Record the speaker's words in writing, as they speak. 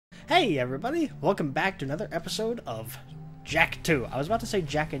Hey everybody, welcome back to another episode of Jak 2. I was about to say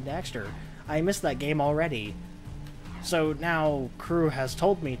Jak and Daxter. I missed that game already. So now Crew has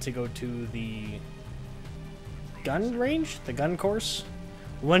told me to go to the gun range? The gun course?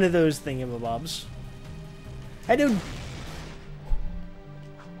 One of those thingamabobs. Hey dude!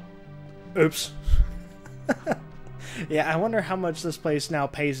 Oops. Yeah, I wonder how much this place now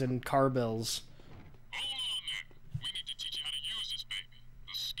pays in car bills.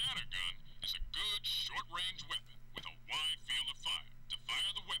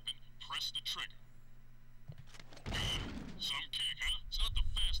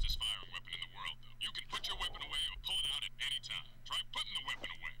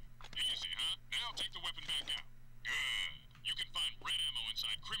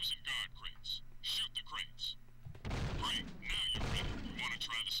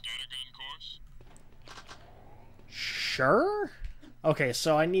 Sure? Okay,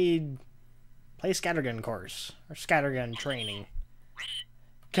 so I need play scattergun course or scattergun training.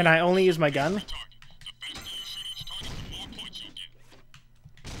 Can I only use my gun?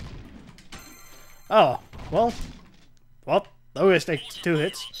 Oh, well, those take 2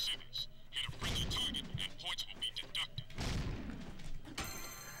 hits.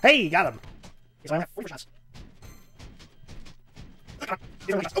 Hey, got him. So I have 4 shots. Oh,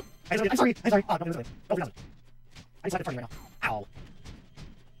 I'm sorry. Oh, no, this way. Oh, it doesn't. I decided to fight right now. Ow.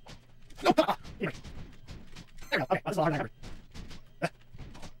 No! Anyway. There we go. Okay, that's a lot harder than I remembered.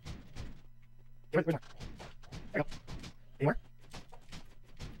 Where's more? There we go. Any more?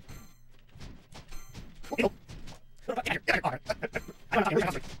 Okay. Get out here. Alright. I don't know. Where's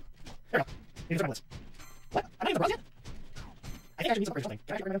your there we go. Maybe there's list. What? I'm not even surprised yet? I think I should need some something.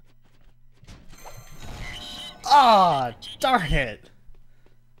 Can I actually remember? Ah, darn it.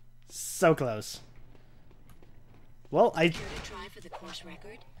 So close. Well,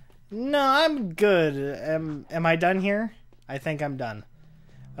 No, I'm good. Am I done here? I think I'm done.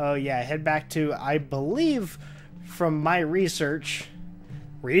 Oh yeah, head back to, I believe, from my research,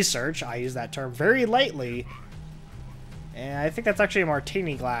 I use that term very lightly, and I think that's actually a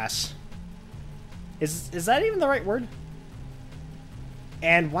martini glass. Is that even the right word?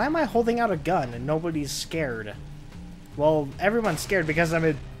 And why am I holding out a gun and nobody's scared? Well, everyone's scared because I'm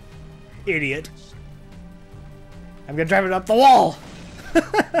an idiot. I'm gonna drive it up the wall!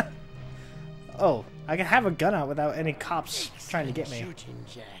 Oh, I can have a gun out without any cops trying to get me. Shooting,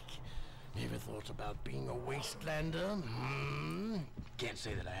 Jak. Ever thought about being a wastelander? Can't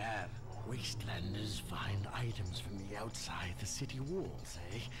say that I have. Wastlanders find items from the outside the city walls,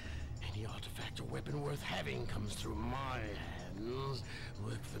 eh? Any artifact or weapon worth having comes through my hands.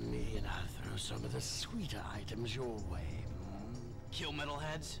 Work for me and I'll throw some of the sweeter items your way. Kill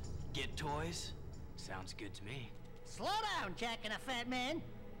metalheads? Get toys? Sounds good to me. Slow down, Jak and a fat man.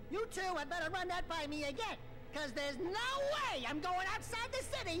 You two had better run that by me again, because there's no way I'm going outside the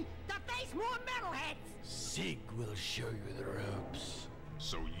city to face more metalheads! Sig will show you the ropes.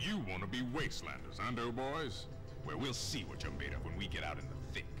 So you want to be wastelanders, huh, doughboys? Well, we'll see what you're made of when we get out in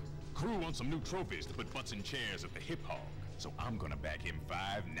the thick. Crew wants some new trophies to put butts in chairs at the Hip Hog, so I'm gonna bag him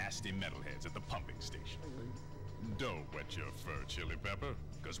 5 nasty metalheads at the pumping station. Don't wet your fur, Chili Pepper,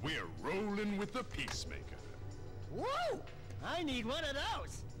 because we're rolling with the Peacemaker. Woo! I need one of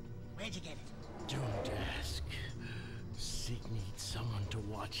those! Where'd you get it? Don't ask. Sig needs someone to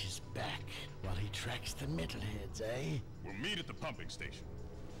watch his back while he tracks the metalheads, eh? We'll meet at the pumping station.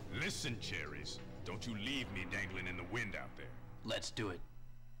 Listen, Cherries, don't you leave me dangling in the wind out there. Let's do it.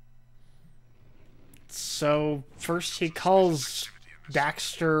 So, first he calls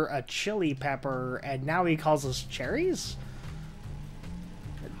Daxter a chili pepper, and now he calls us cherries?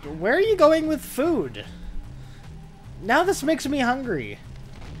 Where are you going with food? Now this makes me hungry.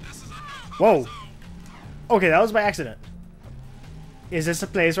 Whoa. Okay, that was by accident. Is this a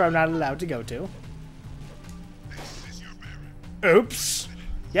place where I'm not allowed to go to? Oops.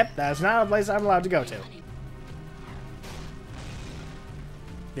 Yep, that's not a place I'm allowed to go to.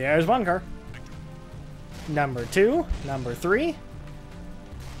 There's one car. Number 2, number 3,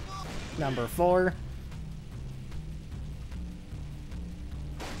 number 4,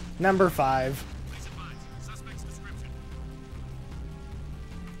 number 5.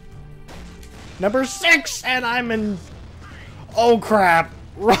 Number 6, and I'm in... Oh crap!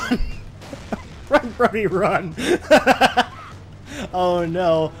 Run! Run, Brody, run! Oh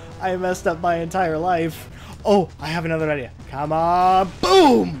no, I messed up my entire life. Oh, I have another idea. Come on,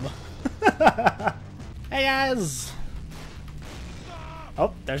 boom! Hey guys!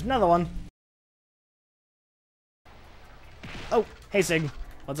 Oh, there's another one. Oh, hey Sig,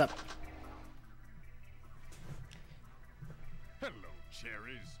 what's up? Hello,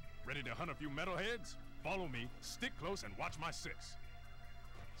 Cherries. Ready to hunt a few metalheads? Follow me, stick close, and watch my six.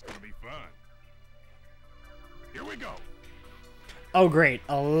 It's gonna be fun. Here we go. Oh, great.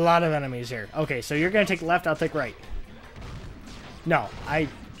 A lot of enemies here. Okay, so you're going to take left, I'll take right. No,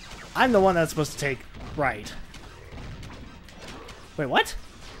 I'm the one that's supposed to take right. Wait, what?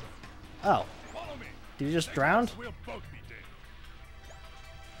 Oh. Follow me. Did you just drown? We'll both be dead.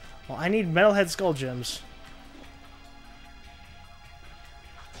 Well, I need Metalhead Skull Gems.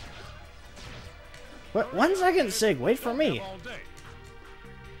 What? 1 second, Sig. Wait for me. All day.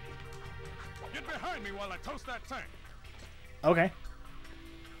 Get behind me while I toast that tank. Okay.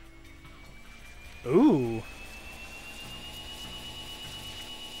 Ooh.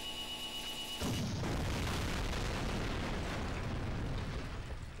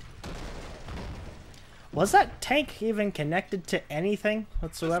 Was that tank even connected to anything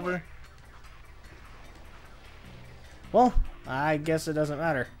whatsoever? Well, I guess it doesn't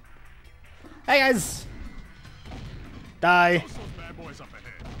matter. Hey guys! Die. Toast those bad boys up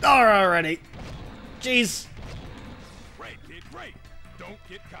ahead. Alrighty. Jeez. Great, kid, great. Don't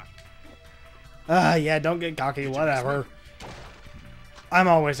get cocky. Yeah, don't get cocky, whatever. I'm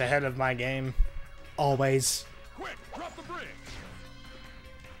always ahead of my game. Always. Quick, drop the bridge.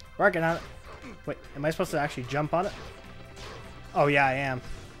 Working on it. Wait, am I supposed to actually jump on it? Oh yeah, I am.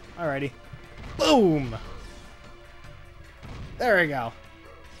 Alrighty. Boom! There we go.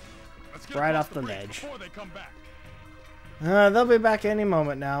 Let's get Right across off the bridge ledge. before they come back. They'll be back any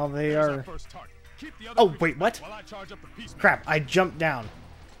moment now. They There's our are... first target. Keep the other Oh, creatures wait, what? back while I charge up the peacemakers. Crap, I jumped down.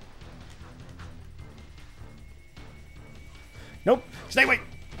 Nope. Stay away!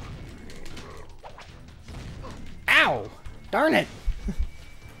 Ow! Darn it!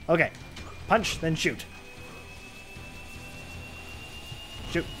 Okay. Punch, then shoot.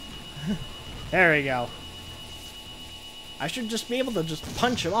 Shoot. There we go. I should just be able to just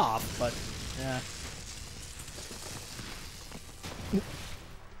punch him off, but... yeah.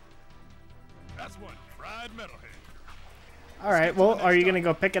 That's one fried metalhead. Alright, well, are you gonna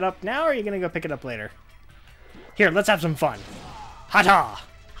go pick it up now, or are you gonna go pick it up later? Here, let's have some fun. Ha-ta!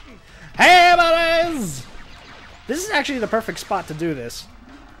 Hey, buddies! This is actually the perfect spot to do this.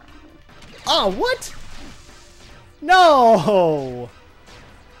 Oh, what? No!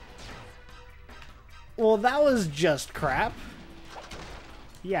 Well, that was just crap.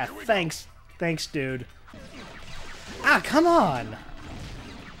 Yeah, thanks. Thanks, dude. Ah, come on!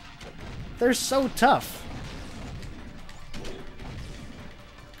 They're so tough.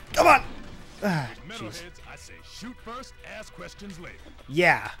 Come on! Ah, jeez. Metalheads, I say shoot first, ask questions later.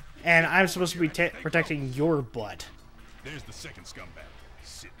 Yeah, and I'm supposed to be protecting your butt. There's the second scumbag,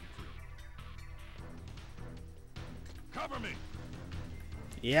 sitting pretty. Cover me.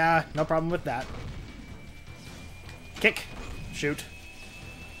 Yeah, no problem with that. Kick. Shoot.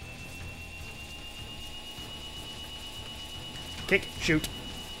 Kick. Shoot.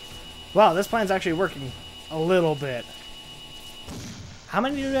 Wow, this plan's actually working a little bit. How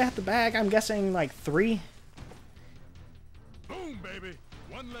many do I have to bag? I'm guessing like 3. Boom, baby.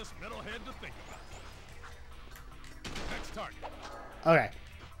 One less metalhead to think about. Next target. Okay.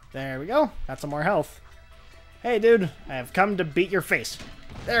 There we go. Got some more health. Hey, dude. I have come to beat your face.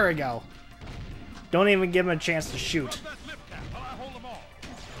 There we go. Don't even give him a chance to shoot. Drop that lip cap while I hold them all.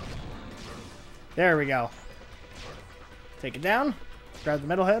 There we go. Take it down. Grab the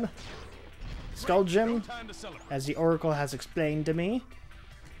metal head. Skull No gem, time to celebrate. as the Oracle has explained to me.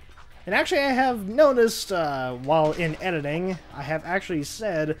 And actually, I have noticed, while in editing, I have actually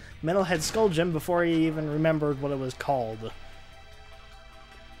said Metalhead Skull Gem before I even remembered what it was called.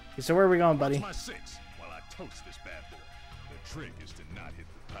 Okay, so where are we going, buddy? Watch my six while I toast this bad boy. The trick is to not hit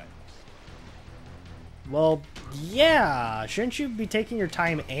the pipes. Well, yeah. Shouldn't you be taking your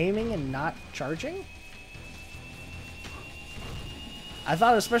time aiming and not charging? I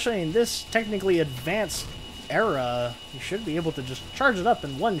thought, especially in this technically advanced era, you should be able to just charge it up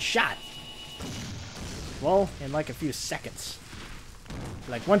in one shot. Well, in like a few seconds.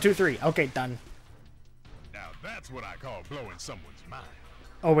 Like 1, 2, 3. Okay, done. Now that's what I call blowing someone's mind.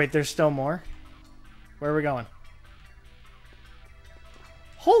 Oh wait, there's still more? Where are we going?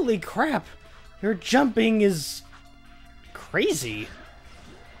 Holy crap! Your jumping is crazy.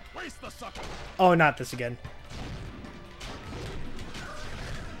 Waste the sucker. Oh, not this again.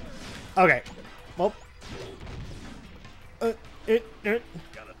 Okay. Well. Gotta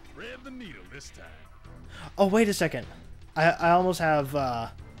thread the needle this time. Oh, wait a second. I almost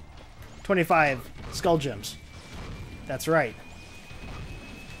have 25 skull gems. That's right.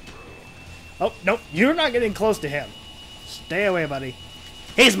 Oh, nope. You're not getting close to him. Stay away, buddy.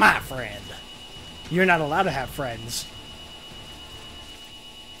 He's my friend. You're not allowed to have friends.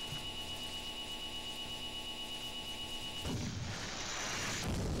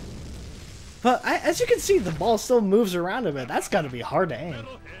 But as you can see, the ball still moves around a bit. That's got to be hard to aim.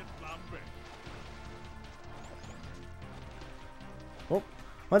 Oh,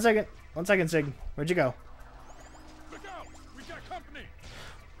 1 second. 1 second, Sig. Where'd you go? Look out! We got company!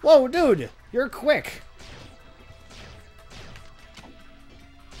 Whoa, dude! You're quick.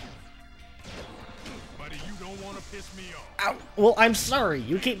 Buddy, you don't want to piss me off. Ow. Well, I'm sorry.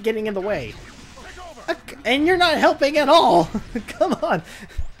 You keep getting in the way. Take over! And you're not helping at all. Come on.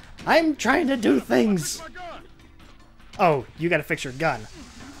 I'm trying to do things. My gun! Oh, you gotta fix your gun.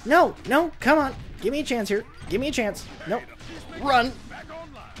 No, no, come on. Give me a chance here. Give me a chance. Nope. Run. Back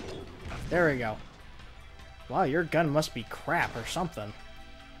online! There we go. Wow, your gun must be crap or something.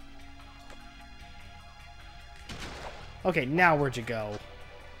 Okay, now where'd you go?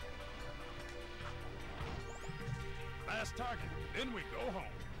 Last target, then we go home.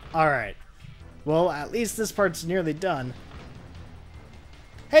 Alright. Well, at least this part's nearly done.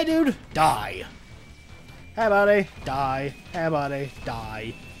 Hey, dude! Die! Hey, buddy! Die! Hey, buddy!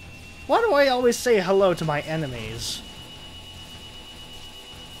 Die! Why do I always say hello to my enemies?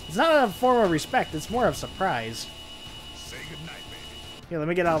 It's not a form of respect, it's more of surprise. Say goodnight, baby. Here, let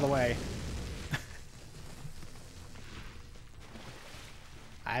me get out of the way.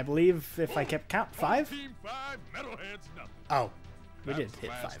 I believe if I kept count, 5? Team 5, metalheads nothing. Oh, we That did was the hit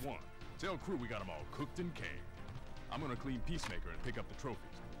last 5. one. Tell crew we got them all cooked and canned. I'm gonna clean Peacemaker and pick up the trophies.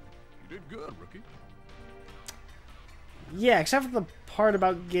 You did good, rookie. Yeah, except for the part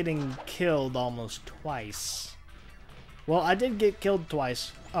about getting killed almost twice. Well, I did get killed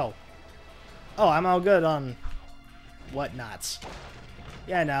twice. Oh. Oh, I'm all good on whatnots.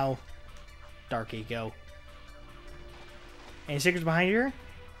 Yeah, no. Dark Eco. Any secrets behind here?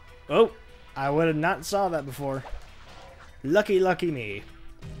 Oh, I would have not saw that before. Lucky, lucky me.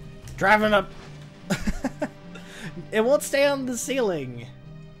 Driving up. It won't stay on the ceiling.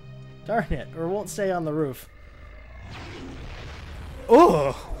 Darn it. Or it won't stay on the roof.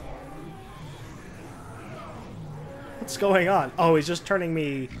 Oh! What's going on? Oh, he's just turning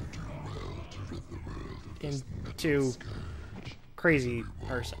me into crazy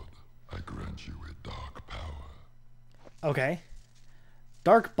person. I grant you a dark power. Okay.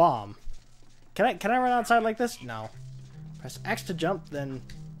 Dark bomb. Can I run outside like this? No. Press X to jump, then.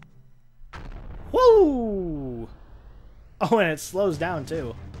 Woo! Oh, and it slows down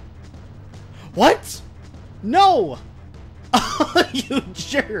too. What? No! Oh, you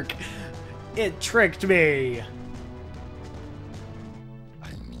jerk! It tricked me. I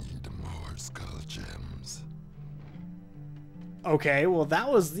need more skull gems. Okay, well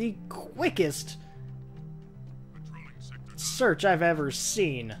that was the quickest Patrolling sector. search I've ever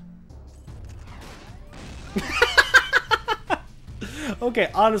seen.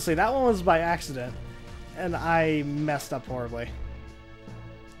 Okay, honestly, that one was by accident, and I messed up horribly.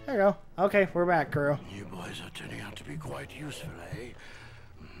 There you go. Okay, we're back, crew. You boys are turning out to be quite useful, eh?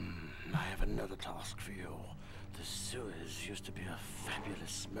 I have another task for you. The sewers used to be a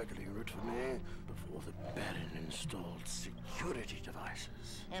fabulous smuggling route for me before the Baron installed security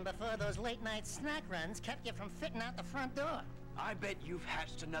devices. And before those late-night snack runs kept you from fitting out the front door. I bet you've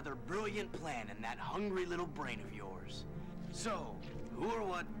hatched another brilliant plan in that hungry little brain of yours. So, who or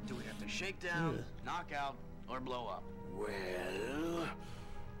what do we have to shake down, knock out, or blow up? Well,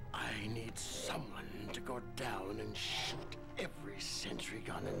 I need someone to go down and shoot every sentry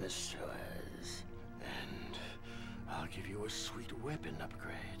gun in the sewers. And I'll give you a sweet weapon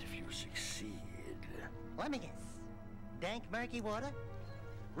upgrade if you succeed. Let me guess. Dank murky water?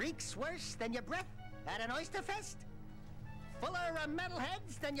 Reeks worse than your breath at an oyster fest? Fuller of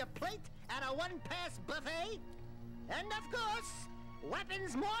metalheads than your plate at a one-pass buffet? And of course,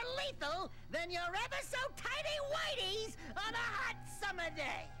 weapons more lethal than your ever-so-tiny whiteys on a hot summer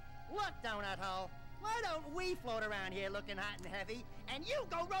day. Look, Donut Hole, why don't we float around here looking hot and heavy, and you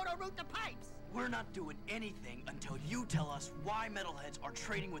go roto-root the pipes? We're not doing anything until you tell us why metalheads are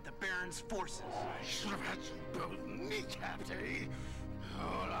trading with the Baron's forces. I should have had you both kneecapped, eh?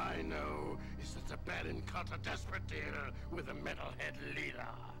 All I know is that the Baron cut a desperate deal with the Metalhead leader.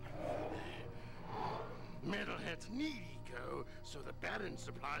 Metalheads need eco, so the Baron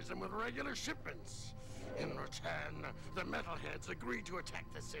supplies them with regular shipments. In return, the Metalheads agree to attack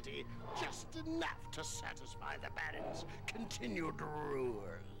the city just enough to satisfy the Baron's continued rule.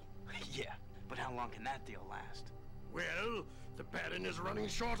 Yeah, but how long can that deal last? Well, the Baron is running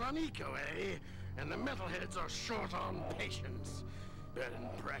short on eco, eh? And the Metalheads are short on patience. Baron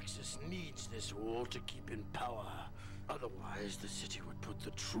Praxis needs this wall to keep in power. Otherwise, the city would put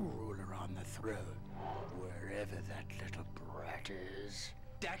the true ruler on the throne, wherever that little brat is.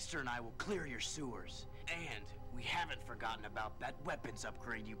 Dexter and I will clear your sewers. And we haven't forgotten about that weapons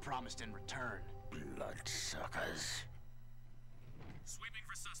upgrade you promised in return. Bloodsuckers. Sweeping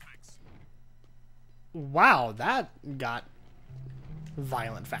for suspects. Wow, that got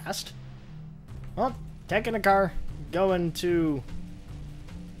violent fast. Well, taking a car, going to...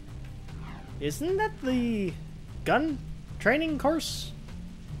 Isn't that the gun training course?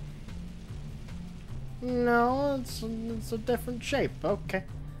 No, it's a different shape. Okay.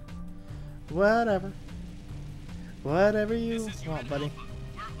 Whatever. Whatever you want, buddy.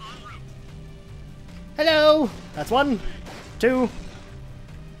 Hello! That's 1, 2.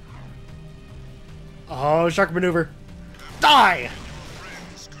 Oh, shark maneuver. Die!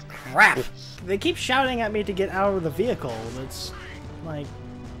 Crap! They keep shouting at me to get out of the vehicle. It's like,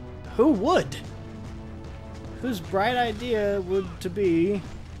 who would? Whose bright idea would to be...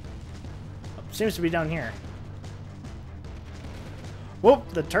 Oh, seems to be down here. Whoop,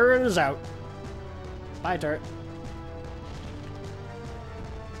 the turret is out. Bye, turret.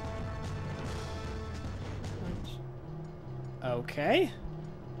 Okay.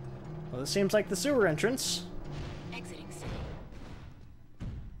 Well, this seems like the sewer entrance. Exiting city.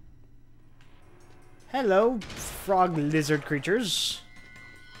 Hello, frog lizard creatures.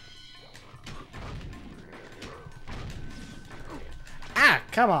 Ah,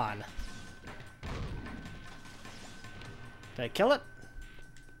 come on. Did I kill it?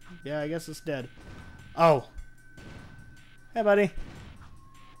 Yeah, I guess it's dead. Oh. Hey, buddy.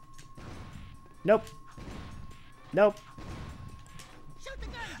 Nope. Nope. Shoot the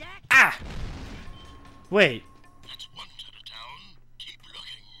gun, Jack! Ah! Wait. That's one to the town. Keep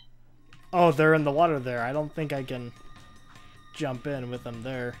looking. Oh, they're in the water there. I don't think I can jump in with them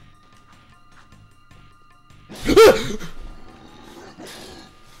there.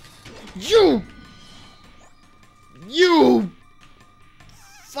 You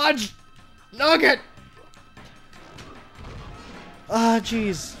fudge nugget! Ah,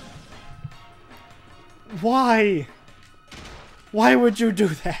 jeez. Why? Why would you do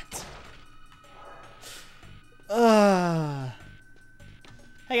that?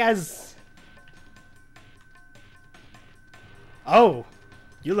 Hey guys. Oh,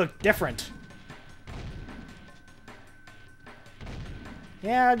 you look different.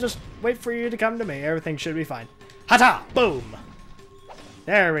 Yeah, just wait for you to come to me. Everything should be fine. Hata! Boom!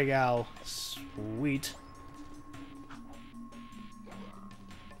 There we go. Sweet.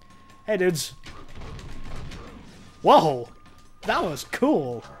 Hey, dudes. Whoa! That was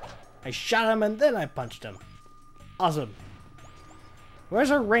cool. I shot him and then I punched him. Awesome.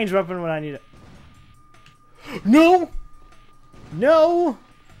 Where's our ranged weapon when I need it? No! No!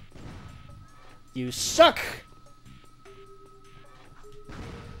 You suck!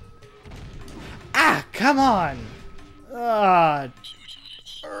 Ah, come on! Ah.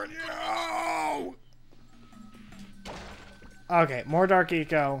 No! Okay, more Dark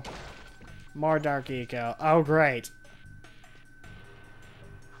Eco. More Dark Eco. Oh, great.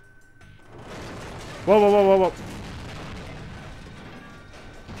 Whoa, whoa, whoa, whoa, whoa.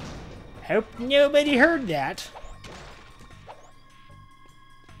 Hope nobody heard that.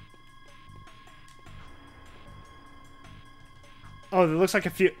 Oh, there looks like a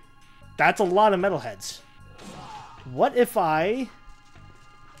few... That's a lot of metalheads. What if I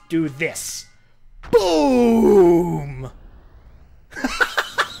do this? Boom!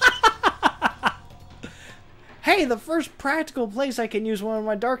 Hey, the first practical place I can use one of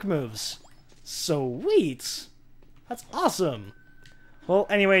my dark moves. Sweet! That's awesome! Well,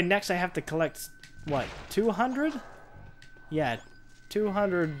 anyway, next I have to collect, what, 200? Yeah,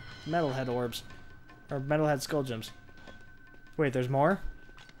 200 metalhead orbs. Or metalhead skull gems. Wait, there's more?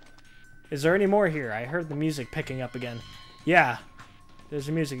 Is there any more here? I heard the music picking up again. Yeah, there's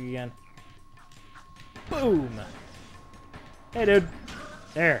the music again. Boom! Hey, dude.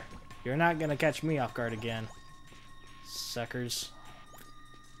 There. You're not gonna catch me off guard again. Suckers.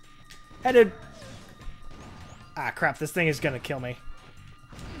 Hey, dude. Ah, crap. This thing is gonna kill me.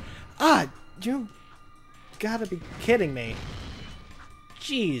 Ah, you gotta be kidding me.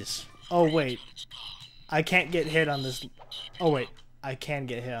 Jeez. Oh, wait. I can't get hit on this. Oh, wait. I can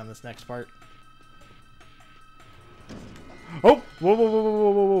get hit on this next part. Oh! Whoa, whoa, whoa, whoa,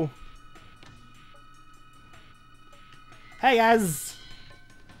 whoa, whoa, whoa. Hey, guys!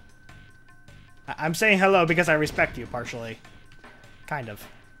 I'm saying hello because I respect you, partially. Kind of.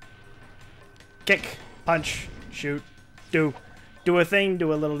 Kick, punch, shoot, do a thing,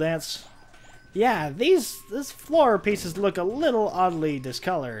 do a little dance. Yeah, these floor pieces look a little oddly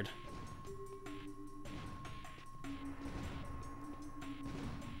discolored.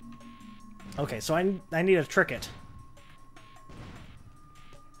 Okay, so I need to trick it.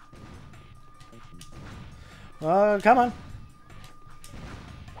 Come on.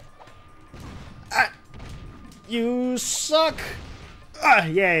 Ah, you suck. Ah,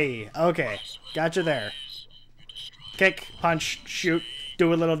 yay. Okay. Gotcha there. Kick, punch, shoot,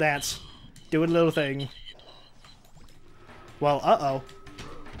 do a little dance. Do a little thing. Well, uh-oh.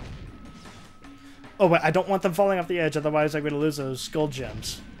 Oh, but I don't want them falling off the edge, otherwise I'm going to lose those skull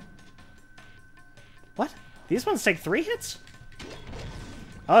gems. What? These ones take 3 hits?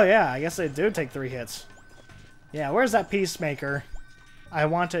 Oh yeah, I guess they do take 3 hits. Yeah, where's that Peacemaker? I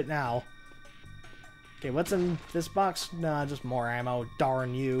want it now. Okay, what's in this box? Nah, just more ammo.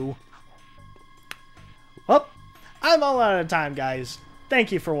 Darn you. Well, I'm all out of time, guys.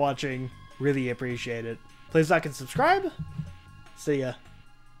 Thank you for watching. Really appreciate it. Please like and subscribe. See ya.